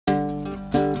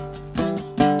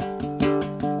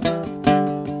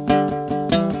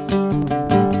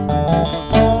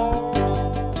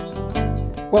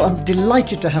I'm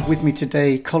delighted to have with me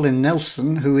today Colin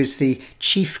Nelson, who is the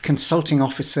Chief Consulting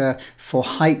Officer for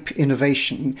Hype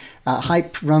Innovation.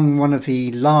 Hype run one of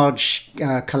the large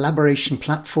collaboration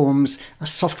platforms, a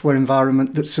software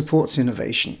environment that supports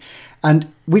innovation.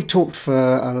 And we've talked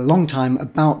for a long time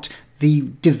about the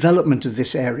development of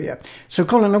this area. So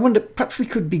Colin, I wonder, perhaps we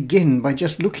could begin by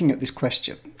just looking at this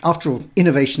question. After all,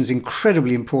 innovation is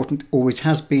incredibly important, always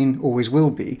has been, always will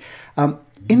be.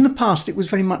 In the past, it was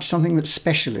very much something that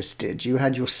specialists did. You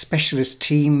had your specialist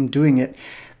team doing it.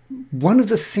 One of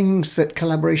the things that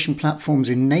collaboration platforms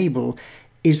enable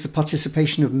is the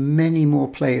participation of many more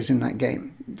players in that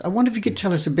game. I wonder if you could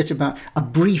tell us a bit about a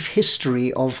brief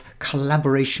history of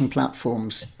collaboration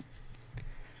platforms.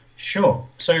 Sure.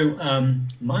 So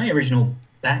my original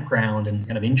background and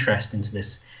kind of interest into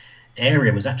this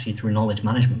area was actually through knowledge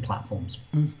management platforms.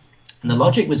 And the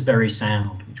logic was very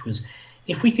sound, which was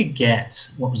if we could get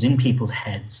what was in people's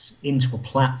heads into a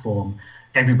platform,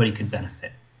 everybody could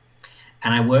benefit.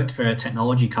 And I worked for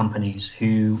technology companies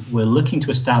who were looking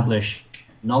to establish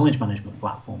knowledge management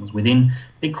platforms within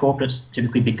big corporates,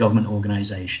 typically big government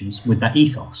organizations, with that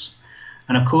ethos.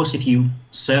 And of course, if you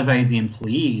survey the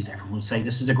employees, everyone would say,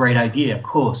 this is a great idea. Of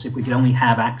course, if we could only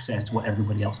have access to what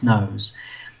everybody else knows.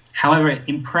 However,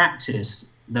 in practice,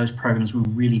 those programs were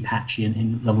really patchy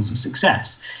in levels of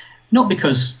success. Not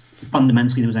because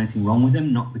fundamentally there was anything wrong with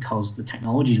them, not because the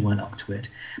technologies weren't up to it,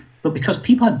 but because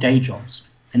people had day jobs.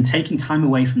 And taking time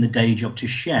away from the day job to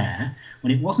share,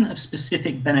 when it wasn't of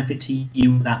specific benefit to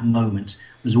you at that moment,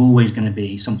 was always going to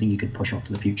be something you could push off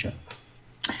to the future.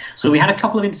 So we had a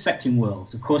couple of intersecting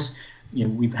worlds. Of course, you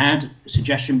know, we've had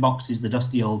suggestion boxes, the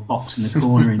dusty old box in the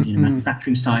corner in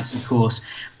manufacturing sites. Of course,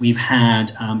 we've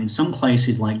had in some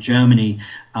places like Germany,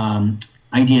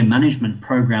 idea management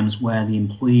programs where the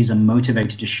employees are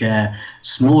motivated to share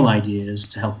small ideas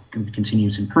to help with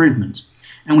continuous improvement.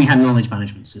 And we had knowledge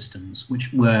management systems,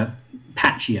 which were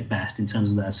patchy at best in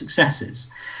terms of their successes.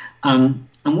 And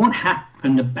what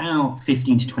happened about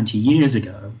 15 to 20 years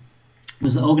ago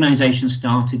was that organizations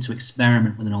started to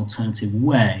experiment with an alternative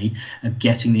way of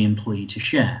getting the employee to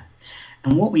share.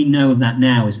 And what we know of that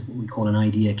now is what we call an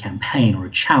idea campaign or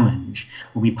a challenge,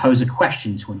 where we pose a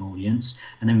question to an audience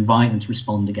and invite them to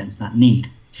respond against that need.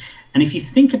 And if you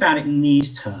think about it in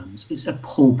these terms, it's a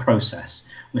pull process.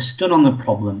 We're stood on the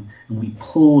problem and we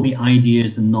pull the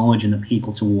ideas, the knowledge and the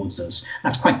people towards us.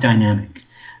 That's quite dynamic.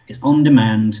 It's on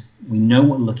demand. We know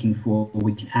what we're looking for, or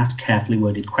we can ask carefully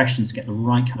worded questions to get the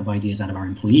right kind of ideas out of our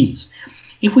employees.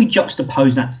 If we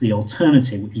juxtapose that to the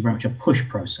alternative, which is very much a push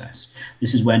process,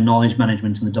 this is where knowledge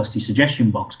management and the dusty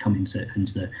suggestion box come into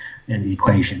the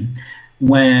equation,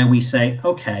 where we say,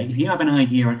 okay, if you have an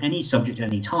idea on any subject at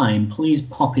any time, please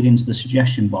pop it into the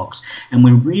suggestion box. And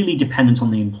we're really dependent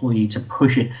on the employee to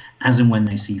push it as and when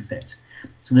they see fit.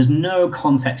 So there's no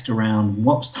context around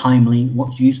what's timely,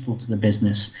 what's useful to the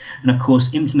business. And of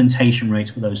course, implementation rates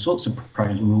for those sorts of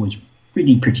programs were always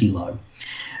pretty low.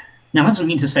 Now, that doesn't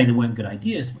mean to say there weren't good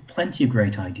ideas. There were plenty of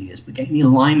great ideas, but getting the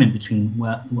alignment between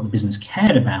what the business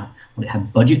cared about, what it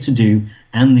had budget to do,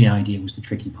 and the idea was the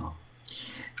tricky part.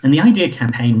 And the idea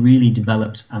campaign really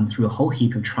developed through a whole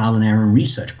heap of trial and error and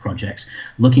research projects,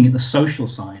 looking at the social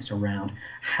science around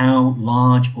how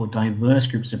large or diverse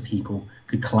groups of people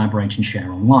could collaborate and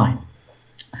share online.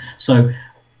 So,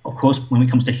 of course, when it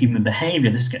comes to human behavior,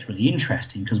 this gets really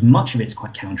interesting because much of it's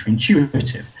quite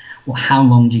counterintuitive. Well, how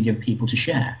long do you give people to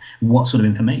share? What sort of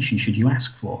information should you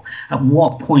ask for? At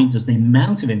what point does the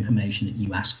amount of information that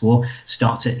you ask for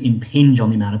start to impinge on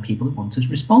the amount of people that want to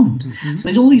respond? So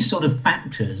there's all these sort of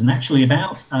factors. And actually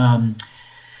about,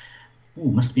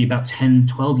 must be about 10,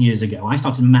 12 years ago, I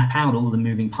started to map out all the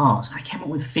moving parts. I came up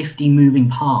with 50 moving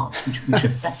parts, which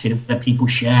affected whether people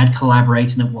shared,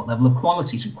 collaborated, and at what level of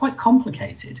quality. So quite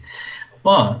complicated.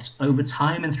 But over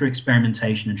time and through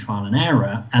experimentation and trial and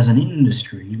error, as an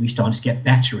industry, we started to get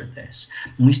better at this.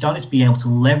 And we started to be able to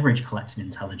leverage collective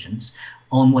intelligence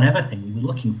on whatever thing we were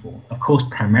looking for. Of course,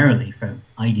 primarily for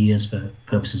ideas for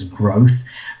purposes of growth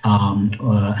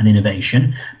and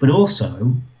innovation, but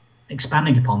also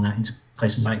expanding upon that into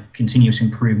places like continuous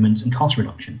improvement and cost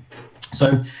reduction.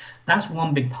 So that's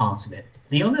one big part of it.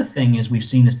 The other thing is we've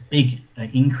seen this big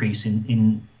increase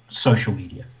in social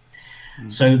media.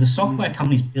 So the software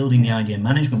companies building the idea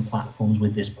management platforms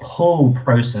with this pull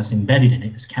process embedded in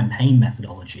it, this campaign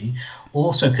methodology,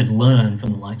 also could learn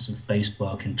from the likes of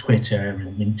Facebook and Twitter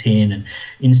and LinkedIn and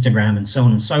Instagram and so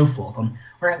on and so forth on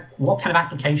what kind of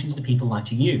applications do people like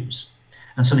to use.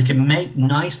 And so they could make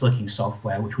nice looking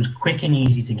software, which was quick and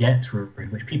easy to get through,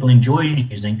 which people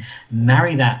enjoyed using,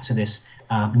 marry that to this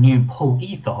new pull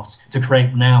ethos to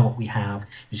create now what we have,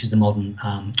 which is the modern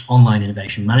online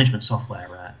innovation management software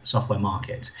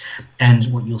market. And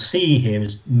what you'll see here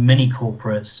is many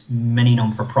corporates, many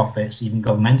non-for-profits, even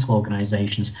governmental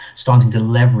organizations starting to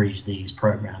leverage these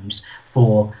programs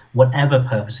for whatever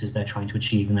purposes they're trying to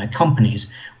achieve in their companies,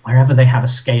 wherever they have a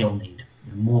scale need,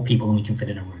 more people than we can fit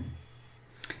in a room.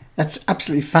 That's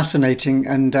absolutely fascinating,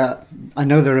 and I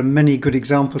know there are many good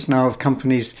examples now of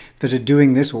companies that are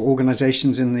doing this, or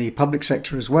organizations in the public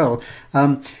sector as well.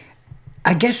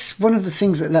 I guess one of the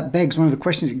things one of the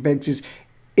questions it begs is,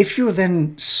 if you're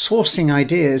then sourcing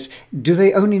ideas, do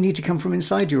they only need to come from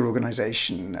inside your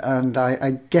organization? And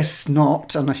I guess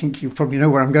not, and I think you probably know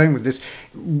where I'm going with this.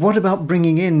 What about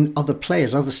bringing in other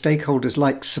players, other stakeholders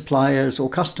like suppliers or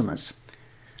customers?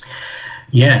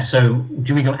 Yeah, so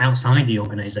do we go outside the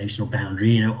organizational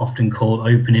boundary, often called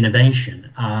open innovation?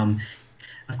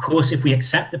 Of course, if we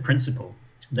accept the principle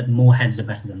that more heads are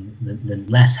better than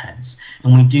less heads,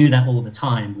 and we do that all the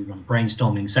time, we run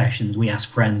brainstorming sessions, we ask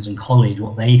friends and colleagues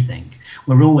what they think,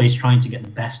 we're always trying to get the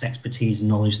best expertise and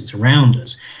knowledge that's around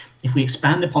us. If we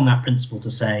expand upon that principle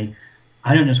to say,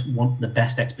 I don't just want the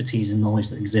best expertise and knowledge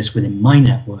that exists within my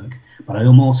network, but I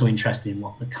am also interested in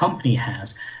what the company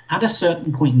has. At a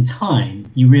certain point in time,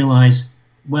 you realize,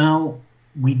 well,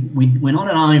 we're not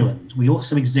an island. We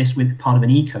also exist with part of an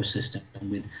ecosystem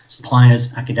with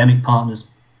suppliers, academic partners,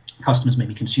 customers,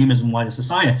 maybe consumers, and wider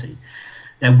society.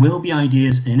 There will be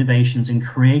ideas and innovations and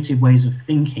creative ways of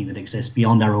thinking that exist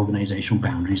beyond our organizational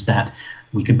boundaries that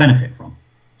we could benefit from.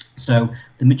 So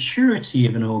the maturity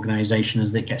of an organization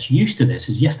as it gets used to this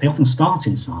is, yes, they often start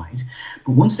inside,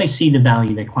 but once they see the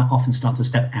value, they quite often start to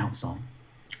step outside.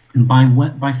 And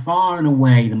by far and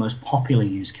away, the most popular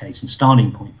use case and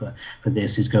starting point for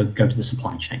this is go to the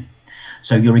supply chain.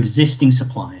 So your existing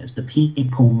suppliers, the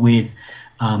people with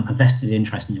a vested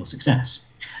interest in your success.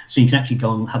 So you can actually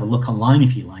go and have a look online,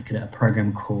 if you like, at a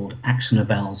program called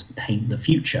AkzoNobel's Paint the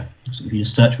Future. So if you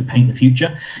just search for Paint the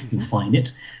Future, you'll find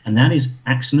it. And that is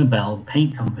AkzoNobel, the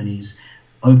paint company's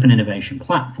open innovation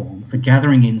platform for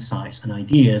gathering insights and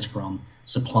ideas from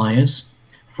suppliers,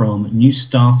 from new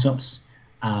startups,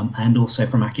 and also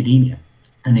from academia.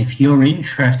 And if you're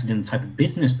interested in the type of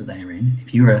business that they're in,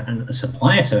 if you're a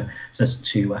supplier to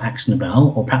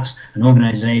AkzoNobel, or perhaps an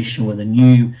organization with a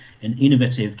new and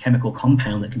innovative chemical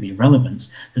compound that can be of relevance,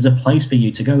 there's a place for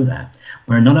you to go there,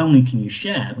 where not only can you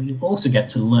share, but you also get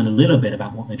to learn a little bit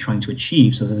about what they're trying to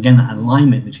achieve. So there's, again, that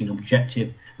alignment between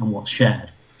objective and what's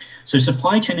shared. So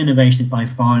supply chain innovation is by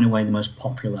far and away the most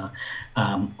popular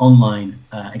online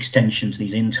extension to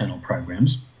these internal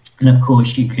programs. And of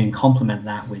course, you can complement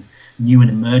that with new and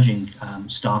emerging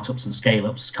startups and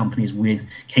scale-ups, companies with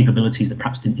capabilities that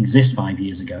perhaps didn't exist 5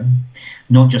 years ago,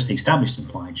 not just the established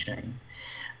supply chain.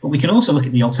 But we can also look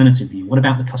at the alternative view. What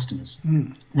about the customers?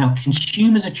 Now,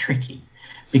 consumers are tricky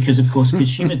because, of course,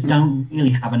 consumers don't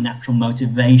really have a natural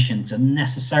motivation to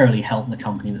necessarily help the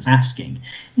company that's asking.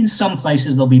 In some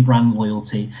places, there'll be brand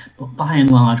loyalty, but by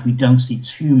and large, we don't see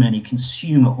too many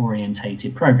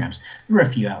consumer-orientated programs. There are a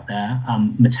few out there.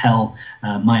 Mattel,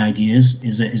 My Ideas,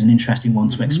 is an interesting one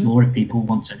to explore if people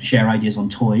want to share ideas on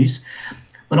toys.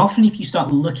 But often, if you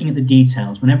start looking at the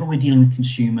details, whenever we're dealing with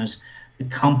consumers, the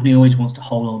company always wants to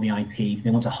hold all the IP, they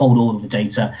want to hold all of the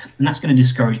data, and that's going to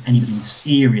discourage anybody with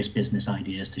serious business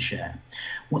ideas to share.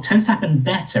 What tends to happen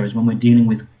better is when we're dealing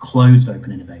with closed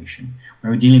open innovation,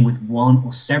 where we're dealing with one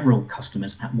or several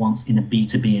customers at once in a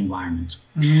B2B environment.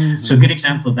 So a good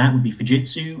example of that would be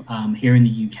Fujitsu. Here in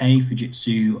the UK,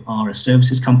 Fujitsu are a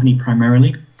services company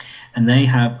primarily, and they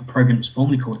have a program that's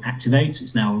formerly called Activate.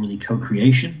 It's now really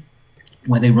co-creation,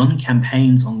 where they run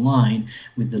campaigns online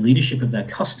with the leadership of their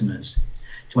customers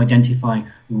to identify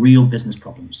real business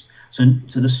problems. So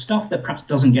the stuff that perhaps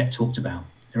doesn't get talked about.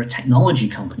 They're a technology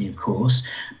company, of course,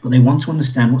 but they want to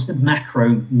understand what's the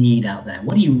macro need out there.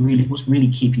 What's really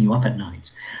keeping you up at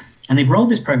night? And they've rolled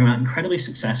this program out incredibly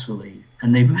successfully,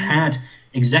 and they've had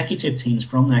executive teams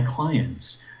from their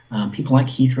clients, people like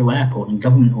Heathrow Airport and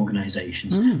government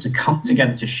organizations, to come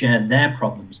together to share their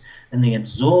problems. Then they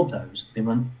absorb those, they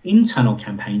run internal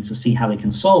campaigns to see how they can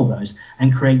solve those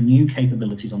and create new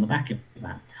capabilities on the back of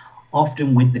that,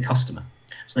 often with the customer.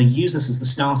 So they use this as the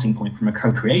starting point from a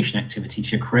co-creation activity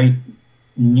to create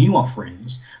new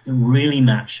offerings that really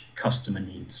match customer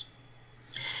needs.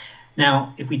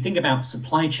 Now, if we think about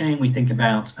supply chain, we think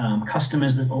about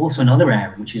customers, there's also another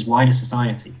area, which is wider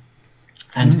society.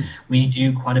 And we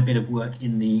do quite a bit of work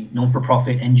in the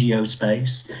non-for-profit NGO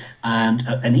space. And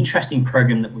an interesting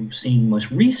program that we've seen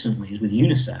most recently is with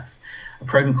UNICEF, a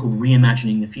program called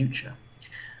Reimagining the Future.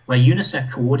 where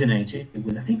UNICEF coordinated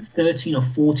with, I think, 13 or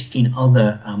 14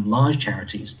 other large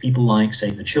charities, people like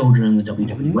Save the Children, the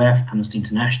WWF, Amnesty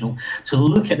International, to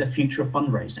look at the future of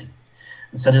fundraising.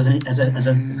 And so as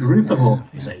a group of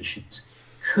organizations,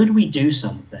 could we do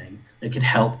something that could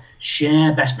help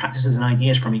share best practices and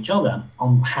ideas from each other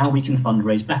on how we can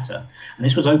fundraise better? And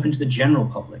this was open to the general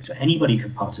public, so anybody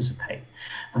could participate.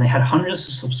 And they had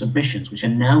hundreds of submissions, which are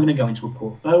now going to go into a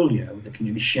portfolio that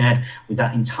can be shared with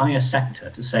that entire sector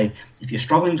to say, if you're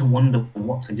struggling to wonder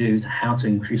what to do, to how to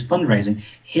increase fundraising,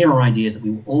 here are ideas that we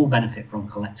will all benefit from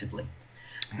collectively.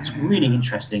 It's really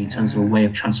interesting in terms of a way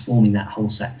of transforming that whole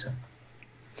sector.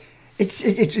 This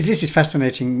is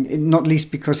fascinating, not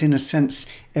least because, in a sense,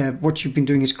 what you've been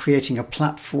doing is creating a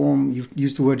platform. You've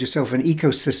used the word yourself, an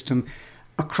ecosystem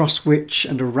across which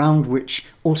and around which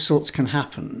all sorts can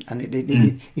happen. And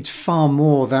it's far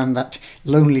more than that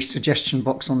lonely suggestion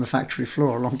box on the factory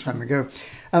floor a long time ago.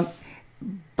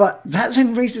 But that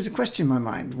then raises a question in my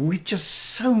mind. With just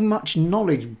so much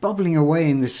knowledge bubbling away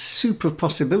in this soup of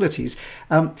possibilities,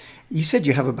 you said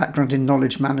you have a background in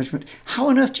knowledge management. How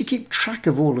on earth do you keep track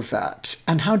of all of that?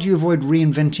 And how do you avoid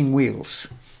reinventing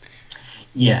wheels?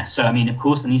 Yeah, so I mean, of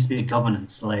course, there needs to be a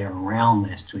governance layer around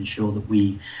this to ensure that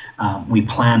we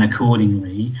plan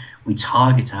accordingly, we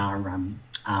target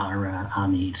our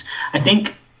needs. I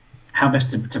think, how best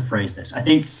to phrase this? I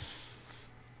think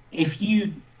if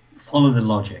you follow the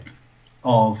logic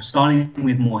of starting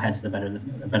with more heads, the better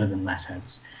than less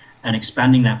heads, and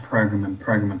expanding that program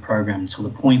to the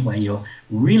point where you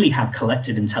really have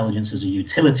collective intelligence as a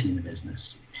utility in the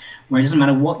business, where it doesn't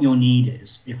matter what your need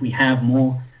is. If we have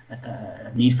more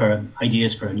need for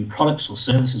ideas for new products or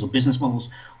services or business models,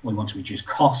 or we want to reduce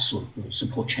costs or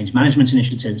support change management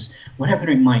initiatives, whatever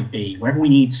it might be, wherever we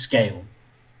need scale,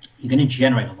 you're going to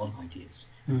generate a lot of ideas,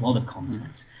 a lot of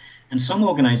content. And some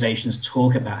organizations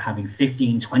talk about having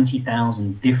 15,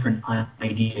 20,000 different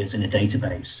ideas in a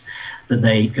database that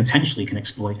they potentially can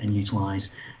exploit and utilize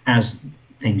as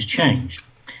things change.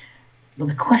 But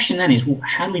the question then is, well,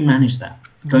 how do we manage that?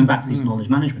 Going back to this knowledge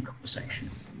management conversation.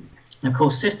 And of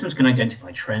course, systems can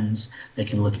identify trends. They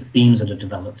can look at themes that are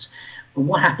developed. But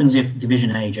what happens if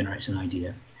Division A generates an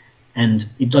idea and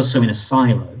it does so in a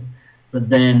silo, but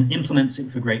then implements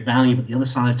it for great value, but the other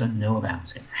silos don't know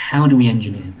about it? How do we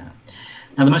engineer that?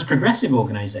 Now, the most progressive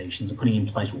organizations are putting in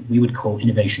place what we would call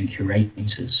innovation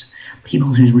curators, people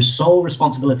whose sole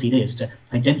responsibility it is to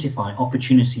identify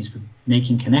opportunities for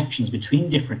making connections between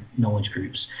different knowledge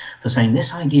groups, for saying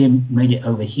this idea made it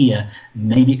over here,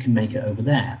 maybe it can make it over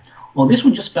there. Or this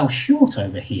one just fell short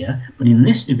over here, but in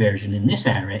this division, in this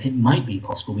area, it might be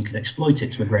possible we could exploit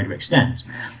it to a greater extent.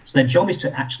 So their job is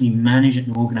to actually manage it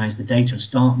and organize the data and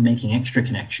start making extra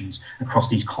connections across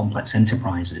these complex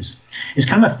enterprises. It's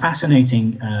kind of a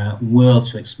fascinating world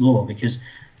to explore because,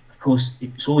 of course,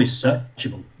 it's always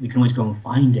searchable. We can always go and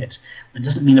find it, but it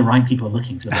doesn't mean the right people are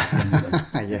looking to the right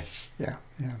things. Yes, yeah.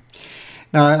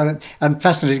 No, I'm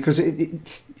fascinated because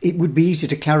it would be easy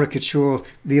to caricature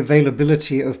the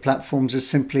availability of platforms as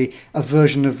simply a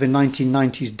version of the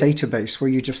 1990s database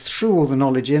where you just threw all the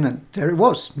knowledge in and there it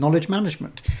was, knowledge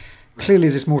management. Clearly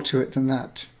there's more to it than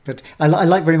that. But I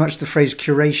like very much the phrase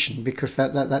curation because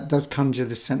that does conjure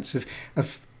this sense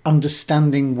of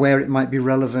understanding where it might be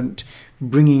relevant,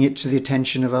 bringing it to the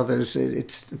attention of others.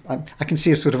 I can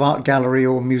see a sort of art gallery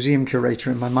or museum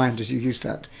curator in my mind as you use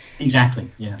that.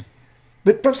 Exactly, yeah.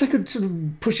 But perhaps I could sort of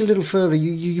push a little further.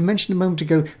 You mentioned a moment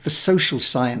ago the social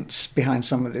science behind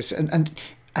some of this. And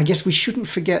I guess we shouldn't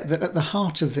forget that at the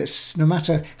heart of this, no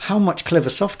matter how much clever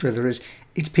software there is,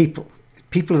 it's people.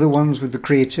 People are the ones with the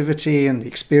creativity and the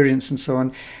experience and so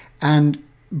on. And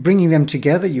bringing them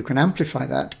together, you can amplify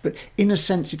that. But in a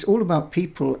sense, it's all about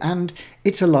people. And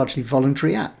it's a largely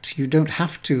voluntary act. You don't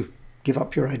have to give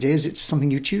up your ideas. It's something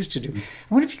you choose to do.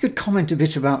 I wonder if you could comment a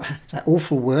bit about that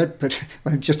awful word, but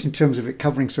well, just in terms of it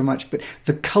covering so much, but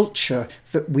the culture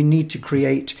that we need to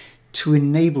create to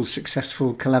enable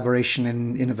successful collaboration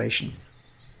and innovation.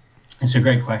 It's a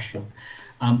great question.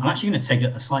 I'm actually going to take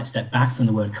a slight step back from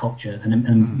the word culture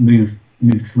and move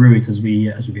through it as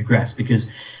we progress, because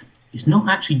it's not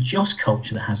actually just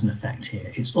culture that has an effect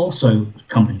here. It's also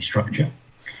company structure.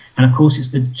 And of course, it's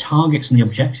the targets and the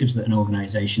objectives that an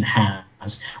organization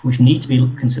has, which need to be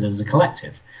considered as a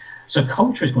collective. So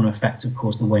culture is going to affect, of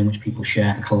course, the way in which people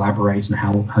share and collaborate and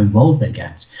how involved they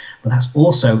get. But that's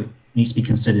also needs to be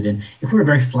considered in, if we're a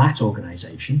very flat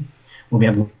organization, where we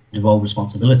have devolved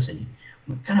responsibility,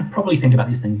 we're going to probably think about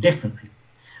these things differently.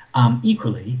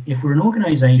 Equally, if we're an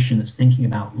organization that's thinking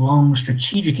about long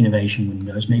strategic innovation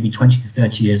windows, maybe 20 to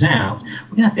 30 years out,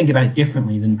 we're going to think about it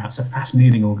differently than perhaps a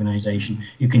fast-moving organization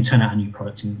who can turn out a new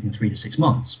product in 3 to 6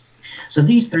 months. So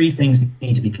these three things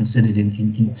need to be considered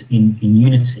in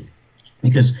unity,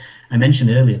 because I mentioned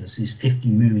earlier there's these 50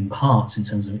 moving parts in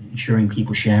terms of ensuring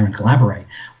people share and collaborate.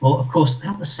 Well, of course, they're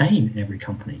not the same in every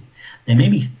company. There may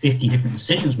be 50 different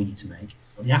decisions we need to make,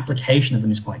 but the application of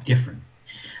them is quite different.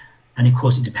 And of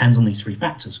course, it depends on these three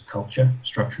factors: culture,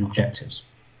 structure, and objectives.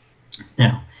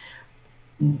 Now,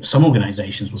 some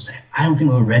organizations will say, I don't think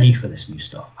we're ready for this new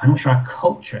stuff. I'm not sure our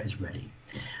culture is ready.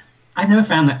 I've never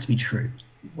found that to be true.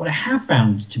 What I have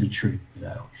found to be true,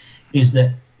 though, is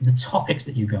that the topics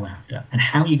that you go after and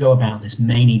how you go about this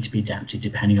may need to be adapted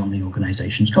depending on the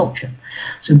organization's culture.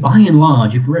 So by and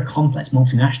large, if we're a complex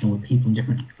multinational with people in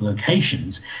different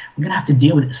locations, we're going to have to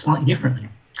deal with it slightly differently.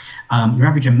 Your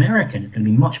average American is going to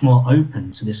be much more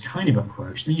open to this kind of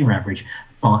approach than your average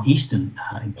Far Eastern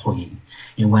employee,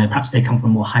 where perhaps they come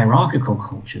from more hierarchical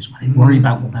cultures, where they worry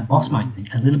about what their boss might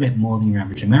think a little bit more than your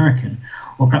average American,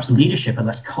 or perhaps the leadership are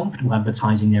less comfortable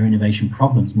advertising their innovation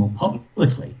problems more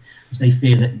publicly, as they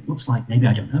fear that it looks like maybe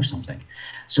I don't know something.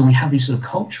 So we have these sort of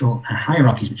cultural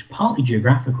hierarchies, which are partly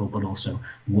geographical, but also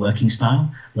working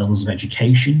style, levels of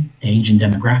education, age and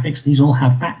demographics. These all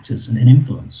have factors and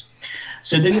influence.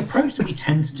 So the approach that we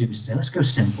tend to do is to say, let's go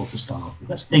simple to start off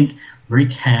with. Let's think very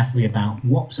carefully about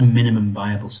what's a minimum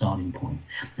viable starting point.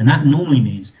 And that normally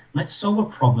means let's solve a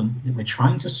problem that we're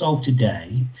trying to solve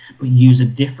today, but use a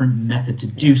different method to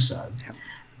do so. Yep.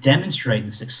 Demonstrate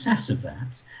the success of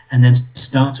that, and then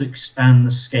start to expand the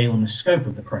scale and the scope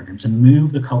of the program to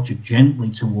move the culture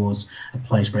gently towards a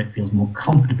place where it feels more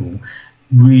comfortable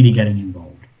really getting involved.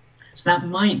 So that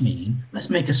might mean let's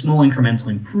make a small incremental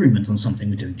improvement on something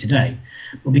we're doing today.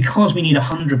 But because we need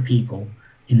 100 people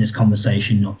in this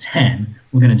conversation, not 10,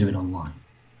 we're going to do it online.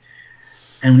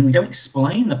 And when we don't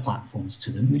explain the platforms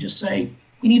to them, we just say,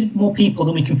 we need more people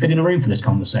than we can fit in a room for this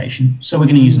conversation, so we're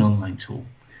going to use an online tool.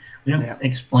 We don't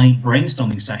explain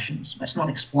brainstorming sessions. Let's not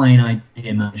explain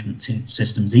idea management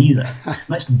systems either.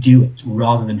 Let's do it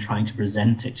rather than trying to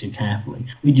present it too carefully.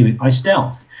 We do it by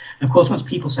stealth. And of course, once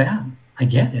people say, I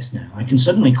get this now, I can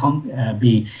suddenly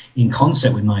be in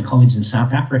concert with my colleagues in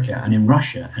South Africa and in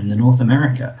Russia and in North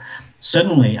America.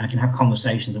 Suddenly, I can have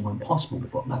conversations that weren't possible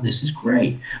before. This is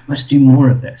great. Let's do more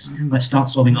of this. Let's start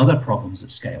solving other problems at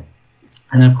scale.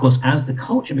 And of course, as the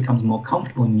culture becomes more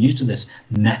comfortable and used to this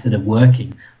method of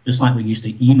working, just like we're used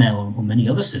to email or many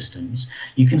other systems,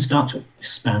 you can start to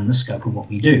expand the scope of what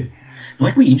we do. Now,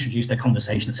 if we introduced a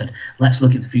conversation that said, let's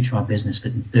look at the future of our business for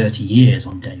 30 years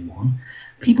on day one,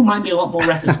 people might be a lot more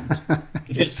reticent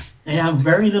because they have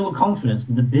very little confidence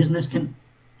that the business can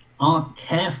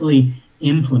carefully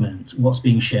implement what's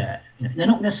being shared. They're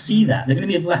not going to see that. They're going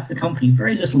to be left the company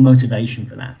very little motivation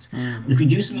for that. But if we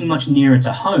do something much nearer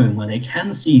to home where they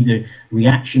can see the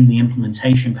reaction, the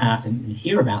implementation path, and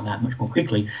hear about that much more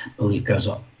quickly, belief goes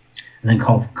up. And then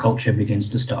culture begins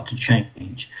to start to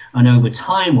change. And over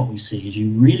time, what we see is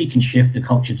you really can shift the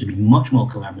culture to be much more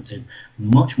collaborative,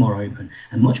 much more open,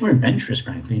 and much more adventurous,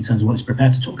 frankly, in terms of what it's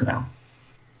prepared to talk about.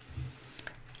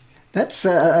 That's,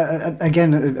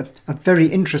 again, a very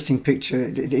interesting picture.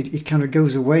 It kind of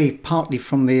goes away partly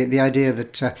from the idea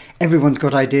that everyone's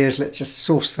got ideas, let's just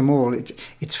source them all.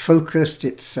 It's focused,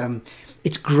 it's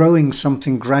growing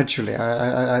something gradually.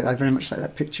 I very much like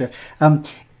that picture.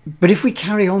 But if we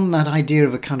carry on that idea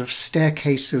of a kind of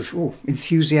staircase of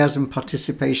enthusiasm,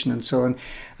 participation, and so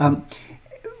on,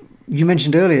 you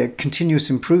mentioned earlier continuous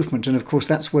improvement, and of course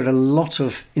that's where a lot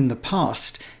of, in the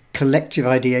past, collective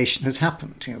ideation has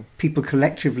happened. People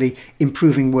collectively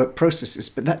improving work processes,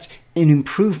 but that's an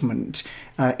improvement,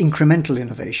 incremental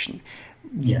innovation.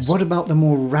 Yes. What about the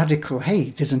more radical,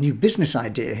 hey, there's a new business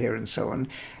idea here and so on?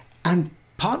 And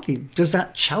partly, does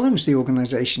that challenge the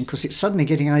organization because it's suddenly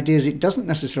getting ideas it doesn't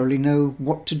necessarily know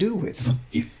what to do with?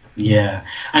 Yeah,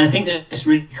 and I think that this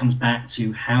really comes back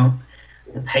to how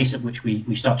the pace at which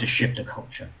we start to shift a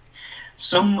culture.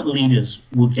 Some leaders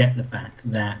will get the fact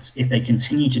that if they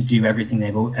continue to do everything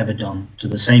they've ever done to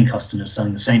the same customers,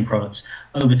 selling the same products,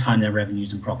 over time their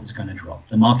revenues and profits are going to drop.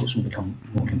 The markets will become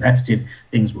more competitive,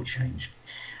 things will change.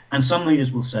 And some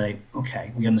leaders will say,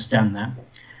 okay, we understand that.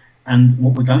 And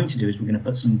what we're going to do is we're going to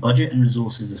put some budget and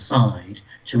resources aside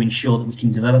to ensure that we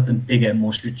can develop the bigger,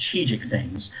 more strategic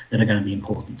things that are going to be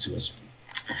important to us.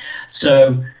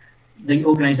 So the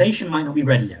organization might not be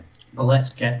ready yet, but let's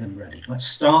get them ready. Let's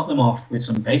start them off with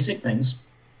some basic things,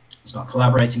 start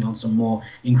collaborating on some more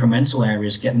incremental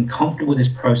areas, get them comfortable with this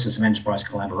process of enterprise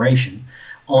collaboration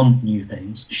on new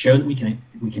things, show that we can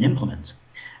implement.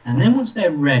 And then once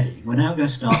they're ready, we're now going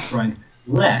to start throwing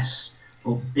less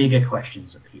but bigger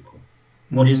questions at people.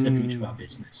 What is the future of our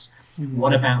business?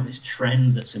 What about this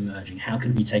trend that's emerging? How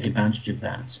can we take advantage of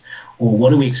that? Or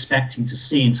what are we expecting to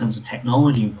see in terms of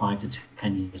technology in 5 to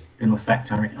 10 years that's going to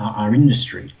affect our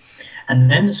industry?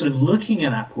 And then sort of looking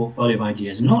at that portfolio of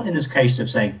ideas, not in this case of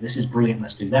saying, this is brilliant,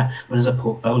 let's do that, but as a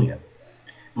portfolio.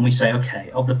 And we say, okay,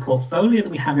 of the portfolio that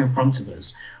we have in front of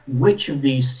us, which of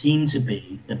these seem to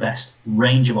be the best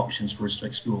range of options for us to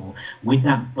explore with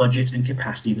that budget and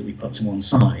capacity that we put to one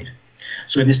side?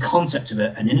 So we have this concept of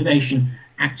an innovation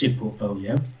active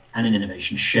portfolio and an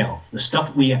innovation shelf. The stuff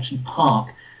that we actually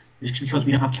park is because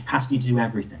we don't have capacity to do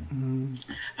everything.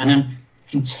 And then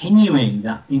continuing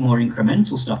that more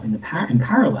incremental stuff in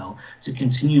parallel to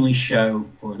continually show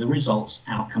for the results,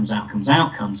 outcomes,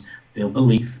 build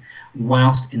belief,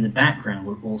 whilst in the background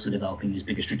we're also developing these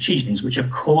bigger strategic things, which of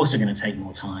course are going to take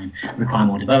more time, require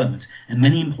more development, and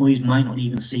many employees might not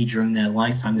even see during their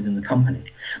lifetime within the company.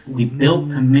 But we build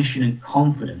permission and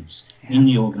confidence in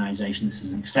the organization. This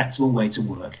is an acceptable way to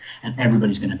work, and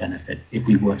everybody's going to benefit if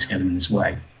we work together in this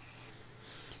way.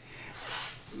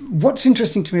 What's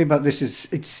interesting to me about this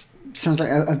is it sounds like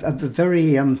a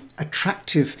very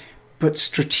attractive but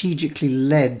strategically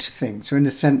led thing. So in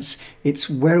a sense, it's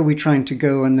where are we trying to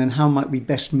go, and then how might we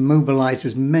best mobilize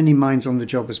as many minds on the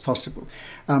job as possible.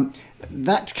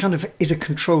 That kind of is a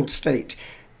controlled state.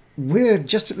 We're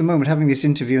just at the moment having this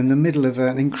interview in the middle of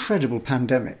an incredible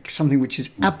pandemic, something which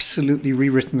has absolutely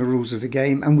rewritten the rules of the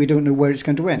game, and we don't know where it's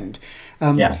going to end.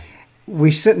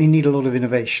 We certainly need a lot of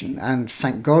innovation, and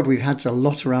thank God we've had a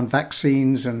lot around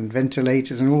vaccines and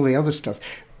ventilators and all the other stuff.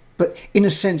 But in a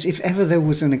sense, if ever there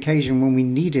was an occasion when we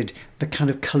needed the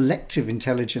kind of collective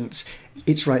intelligence,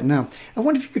 it's right now. I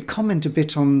wonder if you could comment a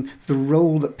bit on the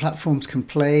role that platforms can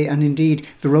play, and indeed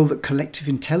the role that collective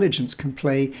intelligence can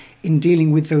play in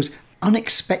dealing with those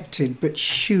unexpected but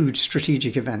huge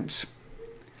strategic events.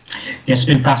 Yes, it's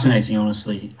been fascinating,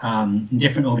 honestly.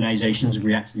 Different organizations have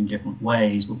reacted in different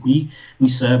ways, but we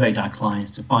surveyed our clients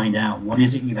to find out what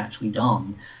is it you've actually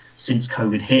done since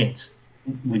COVID hit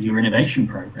with your innovation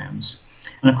programs.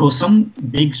 And of course, some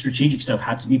big strategic stuff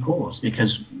had to be paused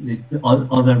because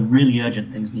other really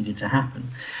urgent things needed to happen.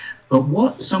 But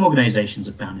what some organizations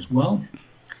have found is, well,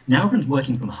 now everyone's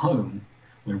working from home,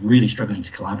 we're really struggling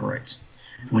to collaborate.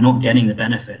 We're not getting the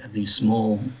benefit of these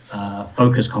small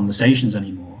focused conversations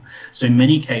anymore. So in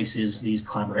many cases, these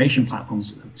collaboration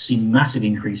platforms see massive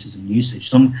increases in usage.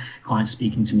 Some clients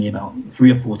speaking to me about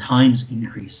 3 or 4 times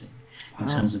increasing in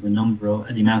terms of the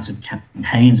amount of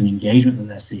campaigns and engagement that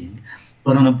they're seeing,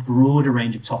 but on a broader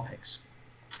range of topics.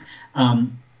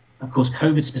 Of course,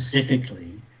 COVID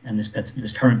specifically, and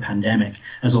this current pandemic,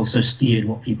 has also steered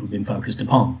what people have been focused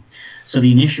upon. So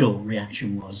the initial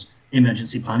reaction was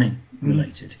emergency planning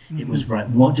related. It was, right,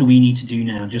 what do we need to do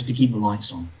now just to keep the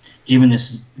lights on? Given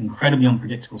this incredibly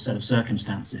unpredictable set of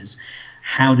circumstances,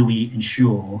 how do we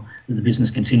ensure that the business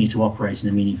continues to operate in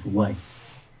a meaningful way?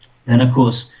 Then, of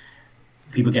course,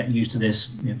 people get used to this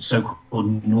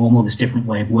so-called normal, this different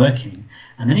way of working.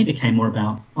 And then it became more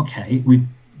about, okay,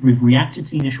 we've reacted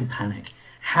to the initial panic.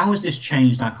 How has this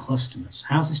changed our customers?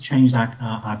 How has this changed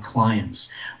our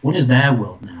clients? What is their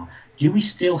world now? Do we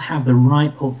still have the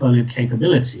right portfolio of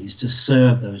capabilities to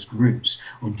serve those groups?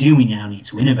 Or do we now need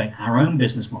to innovate our own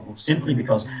business model simply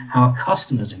because our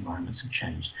customers' environments have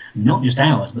changed? Not just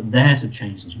ours, but theirs have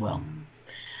changed as well.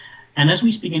 And as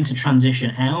we begin to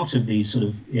transition out of these sort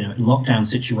of lockdown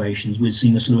situations, we've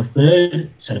seen a sort of a third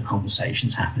set of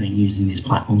conversations happening using these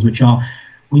platforms, which are,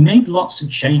 we made lots of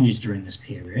changes during this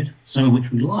period, some of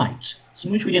which we liked, some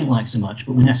of which we didn't like so much,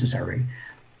 but were necessary.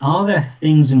 Are there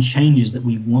things and changes that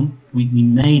we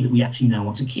made that we actually now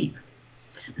want to keep?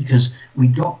 Because we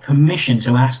got permission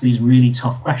to ask these really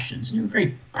tough questions. In a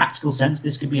very practical sense,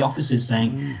 this could be offices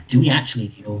saying, do we actually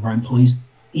need all of our employees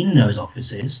in those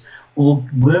offices, or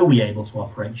were we able to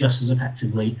operate just as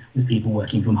effectively with people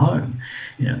working from home?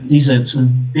 These are sort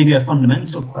of bigger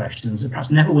fundamental questions that perhaps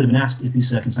never would have been asked if these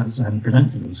circumstances hadn't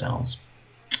presented themselves.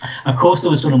 Of course,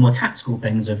 there were sort of more tactical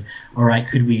things of, all right,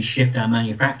 could we shift our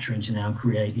manufacturing to now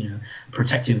create,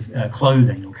 protective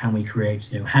clothing, or can we create,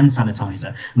 hand sanitizer?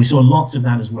 And we saw lots of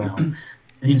that as well. And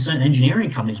in certain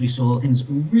engineering companies, we saw things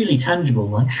really tangible,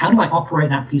 like how do I operate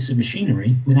that piece of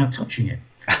machinery without touching it?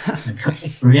 And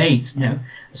create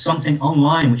something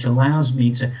online which allows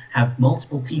me to have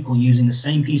multiple people using the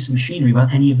same piece of machinery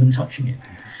without any of them touching it.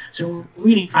 So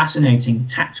really fascinating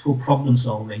tactical problem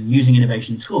solving using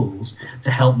innovation tools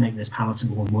to help make this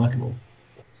palatable and workable.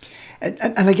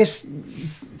 And I guess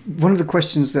one of the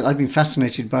questions that I've been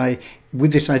fascinated by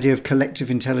with this idea of collective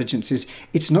intelligence is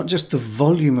it's not just the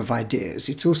volume of ideas,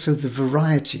 it's also the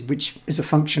variety, which is a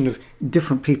function of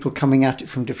different people coming at it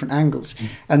from different angles.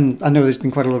 And I know there's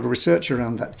been quite a lot of research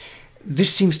around that.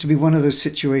 This seems to be one of those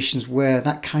situations where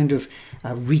that kind of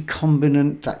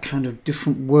recombinant, that kind of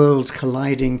different worlds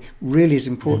colliding really is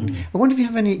important. I wonder if you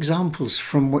have any examples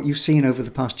from what you've seen over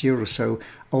the past year or so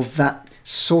of that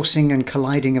sourcing and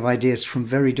colliding of ideas from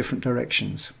very different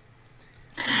directions.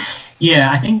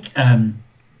 Yeah, I think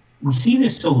we see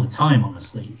this all the time,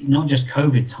 honestly, not just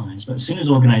COVID times, but as soon as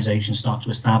organizations start to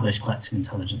establish collective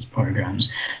intelligence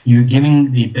programs, you're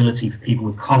giving the ability for people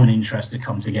with common interests to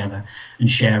come together and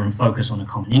share and focus on a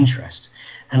common interest.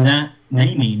 And that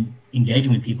may mean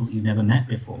engaging with people that you've never met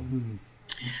before.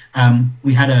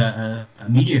 We had a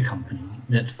media company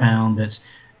that found that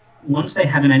once they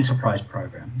had an enterprise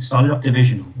program, it started off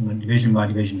divisional, went division by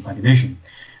division by division.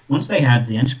 Once they had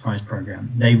the enterprise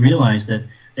program, they realized that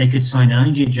they could sign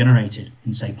energy generated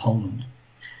in, say, Poland,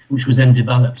 which was then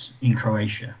developed in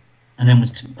Croatia and then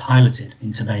was piloted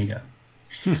in Tobago.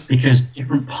 Because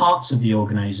different parts of the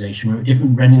organization were at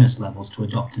different readiness levels to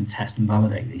adopt and test and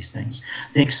validate these things.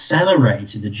 They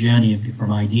accelerated the journey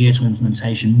from idea to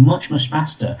implementation much, much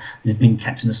faster than had been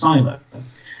kept in a silo.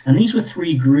 And these were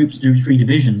three groups, three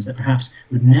divisions that perhaps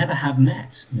would never have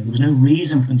met. There was no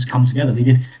reason for them to come together. They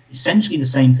did essentially the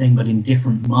same thing, but in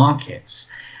different markets.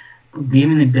 But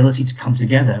given the ability to come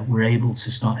together, we're able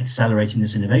to start accelerating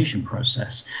this innovation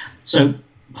process. So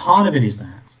part of it is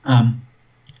that.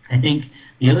 I think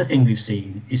the other thing we've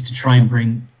seen is to try and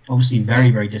bring, obviously,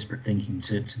 very, very disparate thinking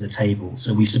to the table.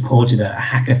 So we supported a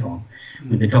hackathon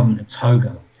with the government of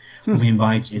Togo. We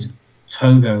invited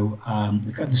Togo,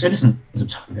 the citizens of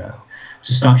Togo,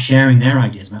 to start sharing their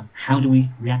ideas about how do we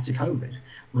react to COVID.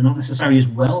 We're not necessarily as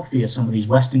wealthy as some of these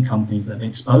Western companies that have been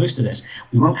exposed to this.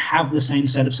 We won't have the same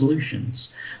set of solutions.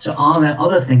 So are there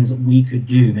other things that we could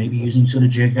do, maybe using sort of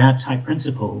JIRGAD type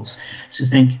principles, to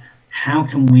think, how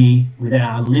can we, with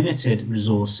our limited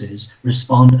resources,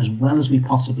 respond as well as we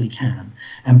possibly can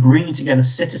and bring together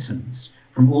citizens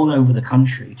from all over the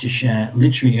country to share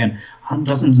literally, again,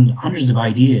 dozens and hundreds of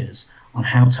ideas on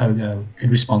how Togo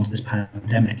could respond to this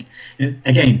pandemic.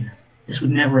 Again, this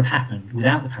would never have happened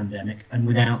without the pandemic and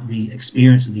without the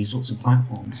experience of these sorts of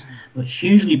platforms, but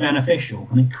hugely beneficial,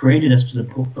 and it created us to the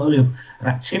portfolio of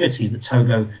activities that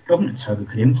government of Togo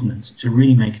could implement to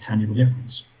really make a tangible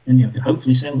difference and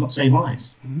hopefully save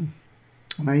lives.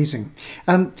 Amazing.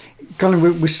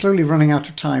 Colin, we're slowly running out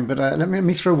of time, but let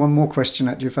me throw one more question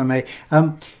at you, if I may.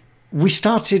 We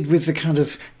started with the kind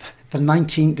of the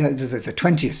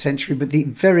 20th century, but the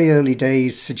very early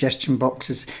days, suggestion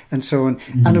boxes and so on.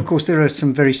 And of course, there are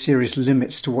some very serious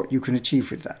limits to what you can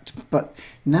achieve with that. But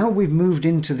now we've moved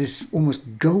into this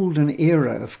almost golden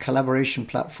era of collaboration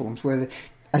platforms where,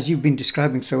 as you've been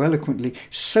describing so eloquently,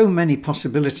 so many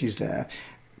possibilities there.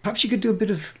 Perhaps you could do a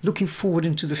bit of looking forward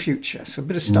into the future, so a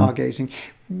bit of stargazing.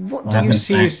 What do you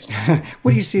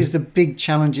see as the big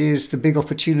challenges, the big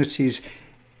opportunities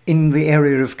in the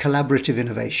area of collaborative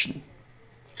innovation?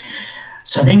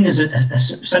 So I think there's a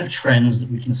set of trends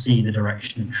that we can see the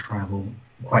direction of travel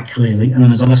quite clearly, and then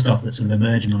there's other stuff that's sort of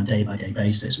emerging on a day-by-day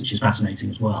basis, which is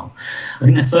fascinating as well. I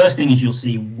think the first thing is you'll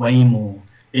see way more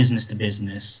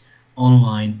business-to-business,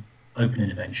 online, open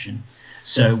innovation.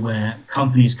 So where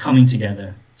companies coming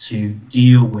together to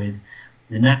deal with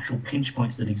the natural pinch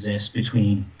points that exist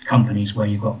between companies where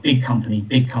you've got big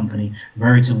company,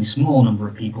 relatively small number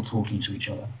of people talking to each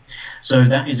other. So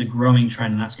that is a growing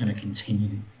trend, and that's going to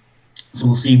continue. So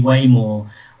we'll see way more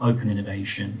open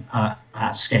innovation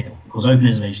at scale. Of course, open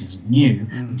innovation isn't new.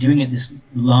 Doing it this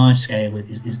large scale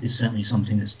is certainly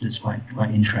something that's quite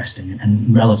interesting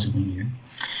and relatively new.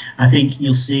 I think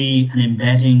you'll see an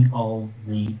embedding of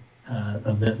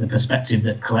the perspective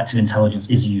that collective intelligence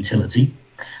is a utility,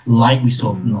 like we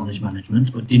saw from knowledge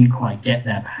management, but didn't quite get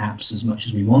there perhaps as much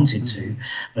as we wanted to.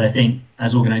 But I think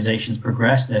as organizations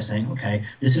progress, they're saying, okay,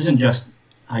 this isn't just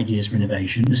ideas for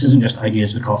innovation, this isn't just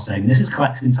ideas for cost saving, this is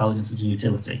collective intelligence as a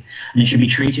utility. And it should be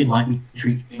treated like we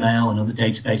treat email and other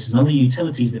databases and other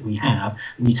utilities that we have,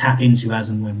 that we tap into as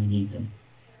and when we need them.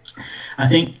 I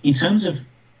think in terms of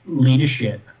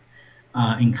leadership,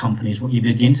 in companies, what you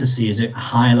begin to see is a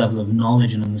higher level of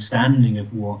knowledge and understanding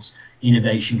of what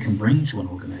innovation can bring to an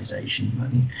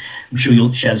organization. I'm sure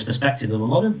you'll share this perspective. There are a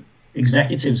lot of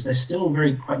executives, they're still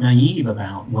quite naive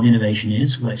about what innovation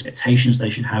is, what expectations they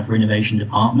should have for innovation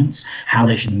departments, how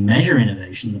they should measure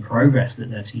innovation, the progress that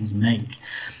their teams make.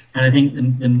 And I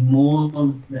think the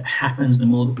more that happens, the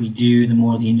more that we do, the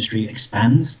more the industry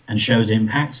expands and shows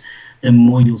impact, the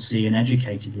more you'll see an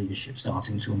educated leadership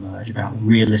starting to emerge about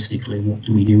realistically what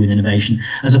do we do with innovation,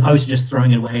 as opposed to just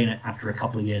throwing it away after a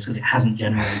couple of years because it hasn't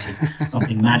generated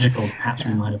something magical that perhaps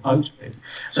we might have hoped with.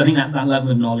 So I think that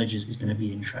level of knowledge is going to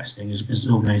be interesting as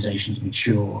organizations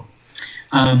mature.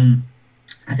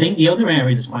 I think the other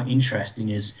area that's quite interesting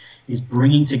is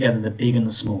bringing together the big and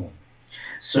the small.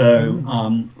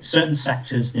 So certain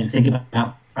sectors, think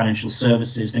about financial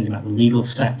services, think about the legal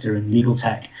sector and legal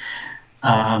tech,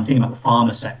 think about the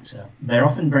pharma sector. They're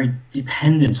often very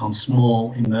dependent on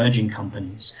small emerging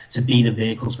companies to be the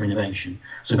vehicles for innovation.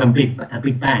 So if a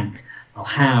big bank, I'll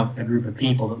have a group of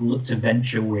people that look to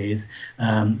venture with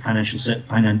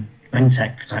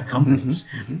fintech type companies.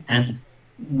 And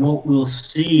what we'll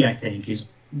see, I think, is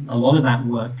a lot of that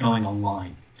work going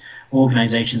online.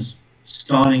 Organizations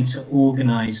starting to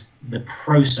organize the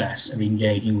process of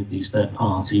engaging with these third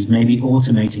parties, maybe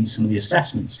automating some of the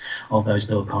assessments of those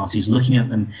third parties, looking at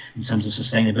them in terms of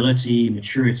sustainability,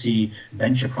 maturity,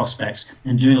 venture prospects,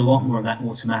 and doing a lot more of that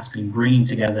automatically, and bringing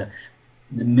together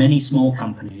the many small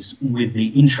companies with the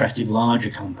interested larger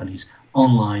companies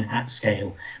online at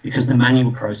scale, because the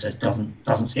manual process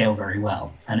doesn't scale very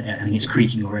well, and I think it's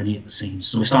creaking already at the seams.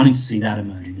 So we're starting to see that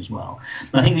emerging as well.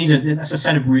 But I think that's a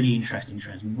set of really interesting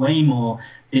trends, way more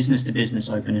business to business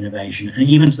open innovation, and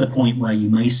even to the point where you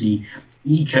may see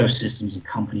ecosystems of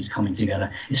companies coming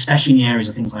together, especially in the areas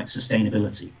of things like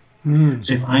sustainability.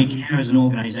 So if I care as an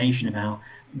organization about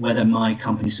whether my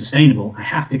company is sustainable, I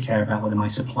have to care about whether my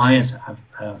suppliers have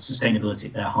sustainability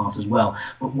at their heart as well.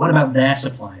 But what about their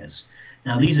suppliers?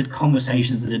 Now, these are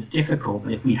conversations that are difficult,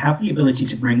 but if we have the ability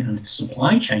to bring a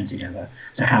supply chain together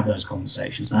to have those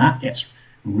conversations, that gets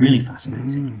really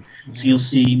fascinating. So you'll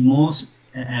see more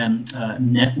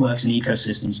networks and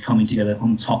ecosystems coming together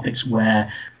on topics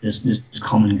where there's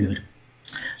common good.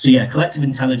 So yeah, collective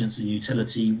intelligence and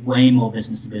utility, way more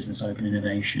business-to-business open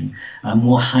innovation,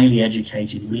 more highly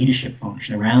educated leadership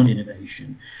function around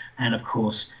innovation, and of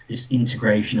course this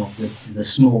integration of the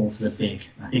small to the big.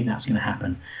 I think that's going to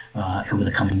happen over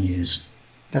the coming years.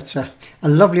 That's a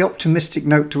lovely optimistic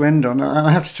note to end on.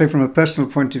 I have to say, from a personal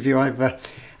point of view, I've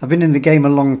been in the game a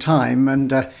long time,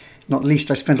 and not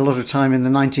least I spent a lot of time in the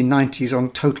 1990s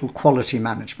on total quality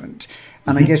management.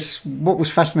 And I guess what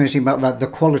was fascinating about the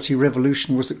quality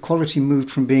revolution was that quality moved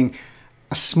from being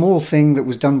a small thing that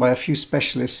was done by a few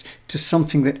specialists to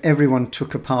something that everyone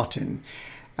took a part in.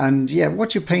 And yeah,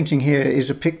 what you're painting here is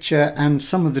a picture and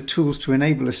some of the tools to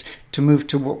enable us to move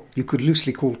to what you could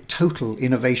loosely call total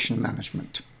innovation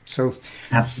management. So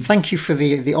thank you for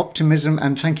the optimism,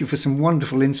 and thank you for some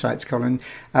wonderful insights, Colin.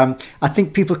 I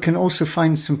think people can also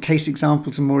find some case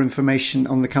examples and more information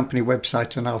on the company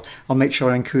website, and I'll make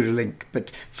sure I include a link.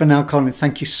 But for now, Colin,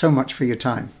 thank you so much for your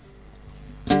time.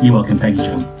 You're welcome. Thank you,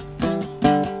 John.